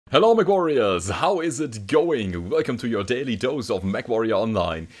Hello Mechwarriors, how is it going? Welcome to your daily dose of Mechwarrior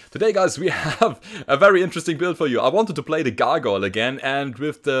Online. Today guys, we have a very interesting build for you. I wanted to play the Gargoyle again, and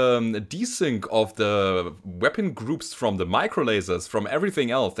with the desync of the weapon groups from the micro lasers, from everything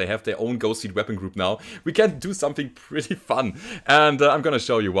else, they have their own ghosted weapon group now, we can do something pretty fun, and I'm gonna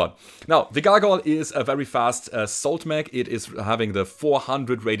show you what. Now, the Gargoyle is a very fast Salt Mech. It is having the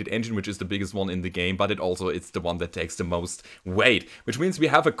 400 rated engine, which is the biggest one in the game, but it's the one that takes the most weight, which means we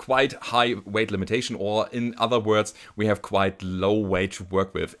have a quite high weight limitation, or in other words, we have quite low weight to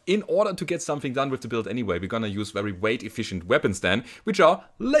work with. In order to get something done with the build anyway, we're gonna use very weight efficient weapons then, which are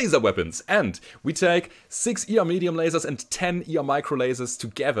laser weapons. And we take 6 ER medium lasers and 10 ER micro lasers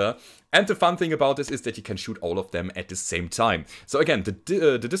together. And the fun thing about this is that you can shoot all of them at the same time. So again, the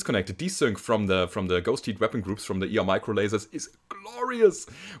disconnect, the desync from the ghost heat weapon groups from the ER micro lasers is glorious.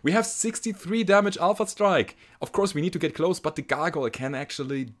 We have 63 damage alpha strike. Of course, we need to get close, but the Gargoyle can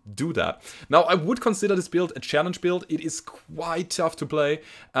actually do that. Now, I would consider this build a challenge build. It is quite tough to play,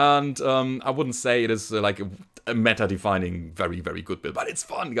 and I wouldn't say it is like a meta-defining, very good build, but it's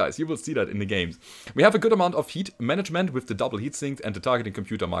fun, guys. You will see that in the games. We have a good amount of heat management with the double heat sink and the targeting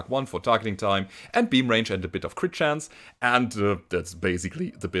computer Mark 1 for targeting time, and beam range and a bit of crit chance, and that's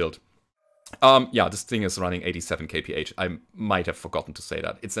basically the build. Yeah, this thing is running 87 kph. I might have forgotten to say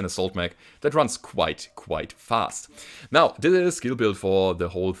that. It's an assault mech that runs quite fast. Now, the skill build for the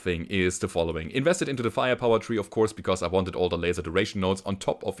whole thing is the following. Invested into the firepower tree, of course, because I wanted all the laser duration nodes on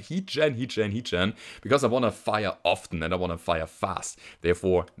top of heat gen, because I want to fire often and I want to fire fast.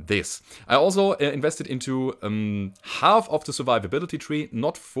 Therefore, this. I also invested into half of the survivability tree,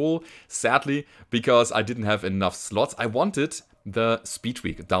 not full, sadly, because I didn't have enough slots. I wanted the speed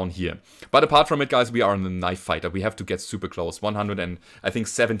tweak down here. But apart from it, guys, we are in a knife fighter. We have to get super close.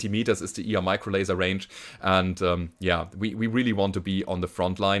 170 meters is the ER micro laser range. And yeah, we really want to be on the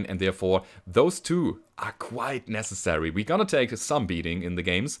front line, and therefore those two are quite necessary. We're gonna take some beating in the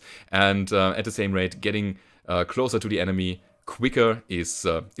games, and at the same rate, getting closer to the enemy quicker is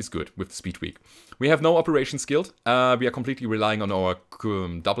good with the speed tweak. We have no operation skilled. We are completely relying on our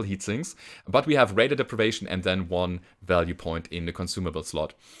double heat sinks, but we have radiant deprivation and then 1 value point in the consumable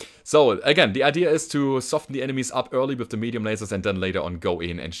slot. So again, the idea is to soften the enemies up early with the medium lasers and then later on go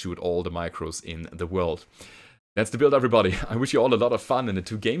in and shoot all the micros in the world. That's the build, everybody. I wish you all a lot of fun in the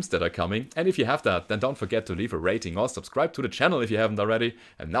 2 games that are coming. And if you have that, then don't forget to leave a rating or subscribe to the channel if you haven't already.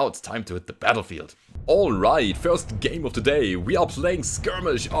 And now it's time to hit the battlefield. Alright, first game of the day. We are playing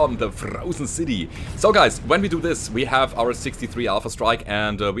Skirmish on the Frozen City. So guys, when we do this, we have our 63 alpha strike,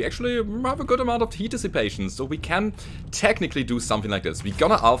 and we actually have a good amount of heat dissipation. So we can technically do something like this. We're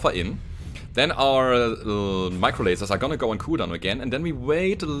gonna alpha in. Then our micro lasers are gonna go on cooldown again, and then we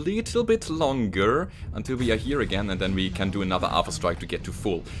wait a little bit longer until we are here again, and then we can do another alpha strike to get to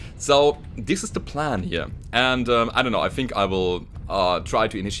full. So this is the plan here, and I don't know, I think I will try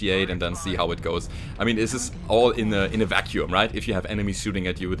to initiate and then see how it goes. I mean, this is all in a vacuum, right? If you have enemies shooting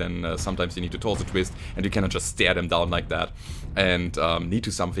at you, then sometimes you need to toss a twist, and you cannot just stare them down like that, and need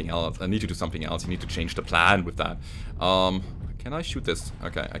to do something else. You need to change the plan with that. Can I shoot this?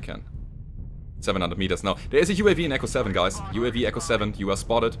 Okay, I can. 700 meters now. There is a UAV in Echo 7, guys. UAV Echo 7, you are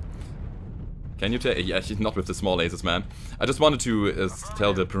spotted. Can you tell? Yeah, not with the small lasers, man. I just wanted to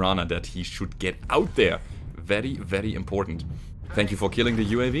tell the Piranha that he should get out there. Very important. Thank you for killing the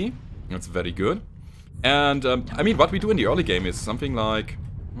UAV. That's very good. And, I mean, what we do in the early game is something like...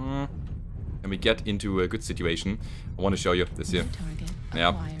 and we get into a good situation. I want to show you this here.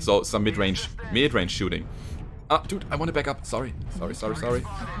 Yeah, so some mid-range shooting. Dude, I want to back up. Sorry.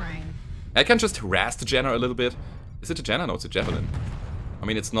 I can just harass the Jenner a little bit. Is it a Jenner? No, it's a Javelin. I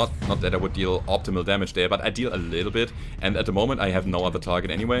mean, it's not that I would deal optimal damage there, but I deal a little bit. And at the moment, I have no other target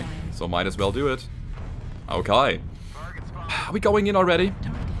anyway, so might as well do it. Okay. Are we going in already?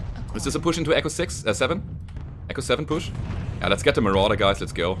 Is this a push into Echo 7? Echo 7 push? Yeah, let's get the Marauder, guys.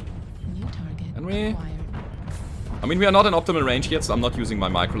 Let's go. And I mean, we are not in optimal range yet, so I'm not using my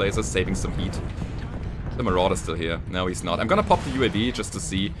micro lasers, saving some heat. The Marauder's still here. No, he's not. I'm gonna pop the UAV just to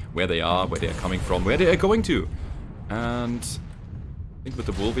see where they are coming from, where they are going to. And I think with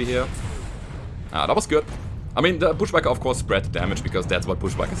the Wolvie here. That was good. I mean, the Bushwhacker, of course, spread the damage because that's what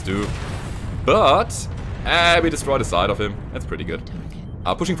Bushwhackers do. But we destroyed the side of him. That's pretty good.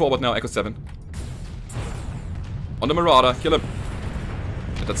 Pushing forward now, Echo 7. On the Marauder, kill him.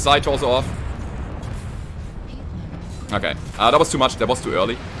 Get that side torso off. Okay, that was too much. That was too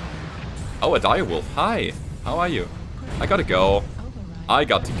early. Oh, a direwolf. Hi. How are you? I gotta go.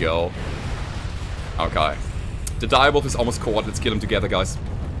 Okay. The direwolf is almost caught. Let's kill him together, guys.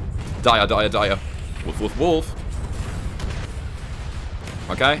 Dire. Wolf.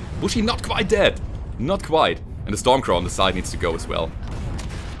 Okay, Bushi not quite dead. Not quite. And the Stormcrow on the side needs to go as well.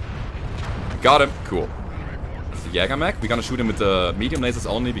 Got him. Cool. That's the Jäger mech. We're gonna shoot him with the medium lasers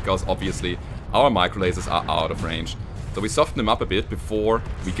only because obviously our micro lasers are out of range. So we soften him up a bit before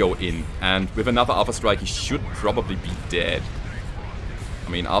we go in. And with another Alpha Strike, he should probably be dead. I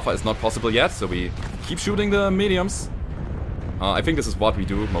mean, Alpha is not possible yet, so we keep shooting the mediums. I think this is what we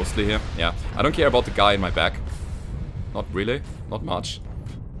do mostly here. Yeah, I don't care about the guy in my back. Not really. Not much.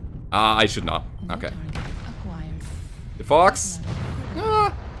 I should not. Okay. The Fox.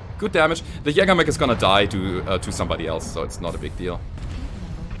 Good damage. The Jäger mech is gonna die to somebody else, so it's not a big deal.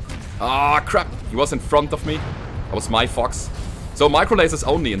 Ah, crap. He was in front of me. That was my Fox. So micro lasers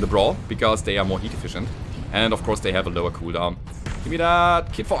only in the brawl, because they are more heat efficient. And of course they have a lower cooldown. Give me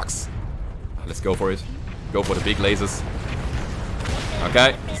that, Kid Fox. Let's go for it. Go for the big lasers.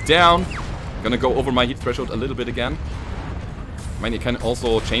 Okay, he's down. Gonna go over my heat threshold a little bit again. I mean, you can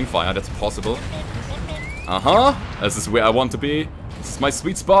also chain fire, that's possible. Uh-huh, this is where I want to be. This is my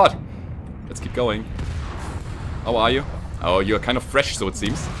sweet spot. Let's keep going. How are you? Oh, you're kind of fresh, so it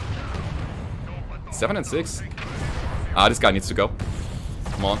seems. 7 and 6. Ah, this guy needs to go.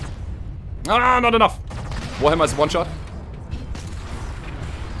 Come on. Ah, not enough. Warhammer is one shot.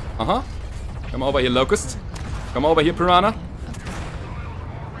 Uh-huh. Come over here, Locust. Come over here, Piranha.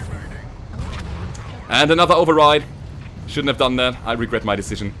 And another override. Shouldn't have done that. I regret my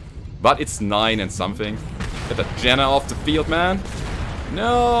decision. But it's 9 and something. Get that Jenna off the field, man.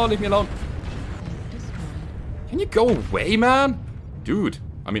 No, leave me alone. Can you go away, man? Dude.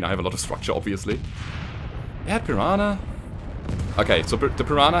 I mean, I have a lot of structure, obviously. Yeah, Piranha. Okay, so the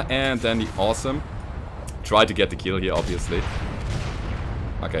Piranha and then the Awesome. Try to get the kill here, obviously.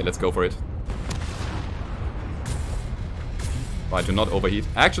 Okay, let's go for it. Try to not overheat.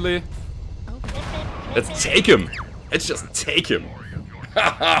 Actually, let's take him. Let's just take him.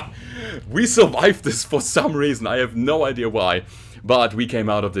 We survived this for some reason. I have no idea why. But we came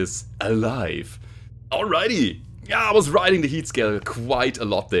out of this alive. Alrighty. Yeah, I was riding the heat scale quite a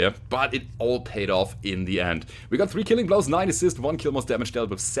lot there, but it all paid off in the end. We got 3 killing blows, 9 assists, 1 kill most damage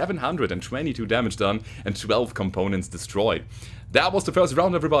dealt with 722 damage done and 12 components destroyed. That was the first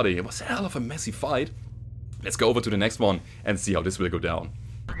round, everybody. It was a hell of a messy fight. Let's go over to the next one and see how this will go down.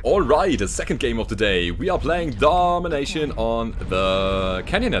 Alright, the second game of the day. We are playing Domination on the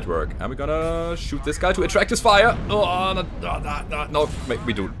Canyon Network. And we're gonna shoot this guy to attract his fire. Oh, no,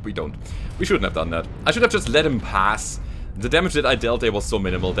 we don't. We shouldn't have done that. I should have just let him pass. The damage that I dealt there was so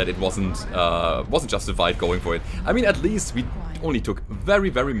minimal that it wasn't justified going for it. I mean, at least we only took very,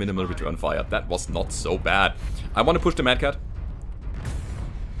 very minimal return fire. That was not so bad. I want to push the Mad Cat.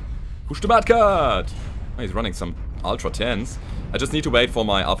 Push the Mad Cat! Oh, he's running some Ultra 10s. I just need to wait for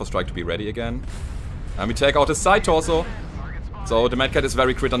my Alpha Strike to be ready again. And we take out his side torso. So the Mad Cat is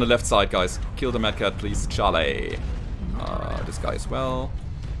very crit on the left side, guys. Kill the Mad Cat, please. Charlie. This guy as well.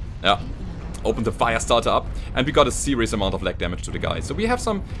 Yeah. Open the fire starter up. And we got a serious amount of lag damage to the guy. So we have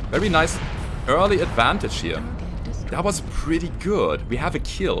some very nice early advantage here. That was pretty good. We have a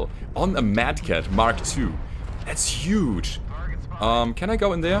kill on a Mad Cat Mark II. That's huge. Can I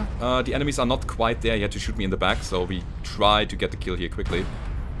go in there? The enemies are not quite there yet to shoot me in the back, so we try to get the kill here quickly.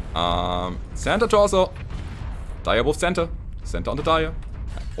 Center torso. Dire Wolf center. Center on the Dire.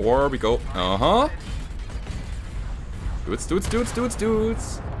 Or we go. Uh-huh.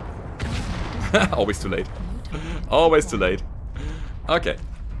 Dudes. Always too late. Always too late. Okay.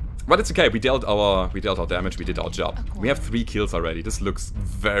 But it's okay, we dealt our damage, we did our job. We have 3 kills already. This looks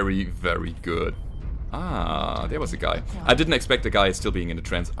very, very good. Ah, there was a guy. I didn't expect the guy still being in the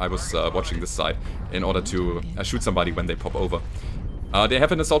trance. I was watching this side in order to shoot somebody when they pop over. They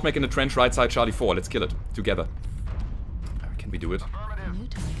have an assault mech in the trench right side, Charlie 4. Let's kill it together. Can we do it?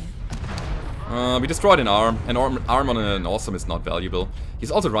 We destroyed an arm. An arm on an Awesome is not valuable.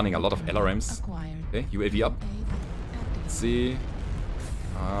 He's also running a lot of LRMs. Okay, UAV up. Let's see.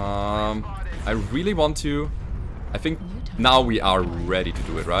 I really want to... I think now we are ready to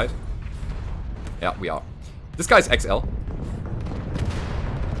do it, right? Yeah, we are. This guy is XL.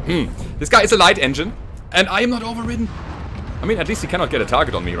 This guy is a light engine. And I am not overridden. I mean, at least he cannot get a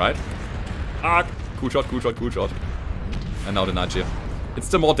target on me, right? Ah, cool shot. And now the Nightshare. It's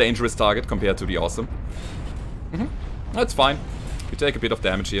the more dangerous target compared to the Awesome. That's fine. We take a bit of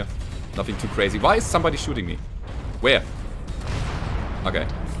damage here. Nothing too crazy. Why is somebody shooting me? Where? Okay.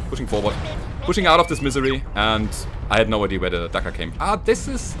 Pushing forward. Pushing out of this misery. And I had no idea where the Dakar came. Ah, this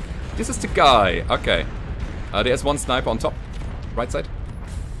is the guy. Okay. There's one sniper on top. Right side.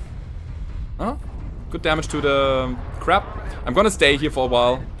 Good damage to the crab. I'm gonna stay here for a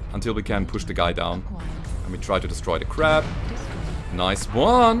while until we can push the guy down. And we try to destroy the crab. Nice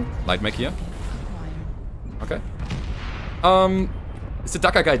one. Light mech here. Okay. Is the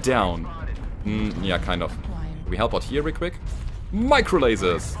Dagger guy down? Yeah, kind of. We help out here real quick. Micro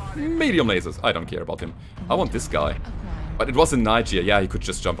lasers. Medium lasers. I don't care about him. I want this guy. But it was in Nigeria. Yeah, he could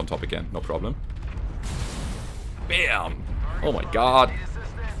just jump on top again. No problem. Bam. Oh my god.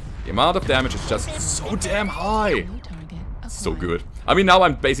 The amount of damage is just so damn high. So good. I mean, now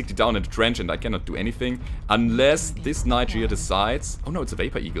I'm basically down in the trench and I cannot do anything. Unless this Nigeria decides... Oh no, it's a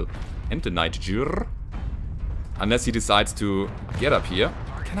Vapor Eagle. And the Nigeria. Unless he decides to get up here.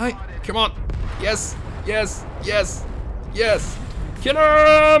 Can I? Come on. Yes. Yes. Yes. Yes. Kill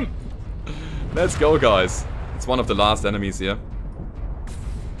him! Let's go, guys. It's one of the last enemies here.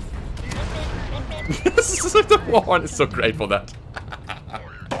 The warhorn is so great for that.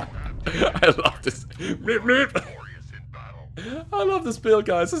 I love this. I love this build,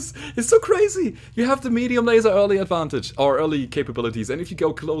 guys. It's so crazy. You have the medium laser early advantage, or early capabilities, and if you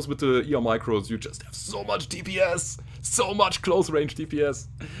go close with the ER micros, you just have so much DPS. So much close range DPS.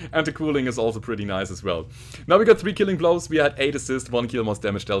 And the cooling is also pretty nice as well. Now we got 3 killing blows. We had 8 assists, 1 kill, most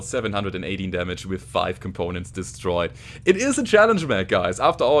damage dealt, 718 damage with 5 components destroyed. It is a challenge mech, guys.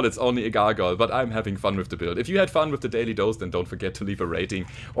 After all, it's only a Gargoyle, but I'm having fun with the build. If you had fun with the daily dose, then don't forget to leave a rating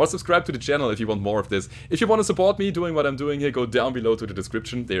or subscribe to the channel if you want more of this. If you want to support me doing what I'm doing here, go down below to the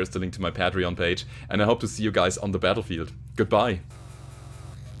description. There's the link to my Patreon page. And I hope to see you guys on the battlefield. Goodbye.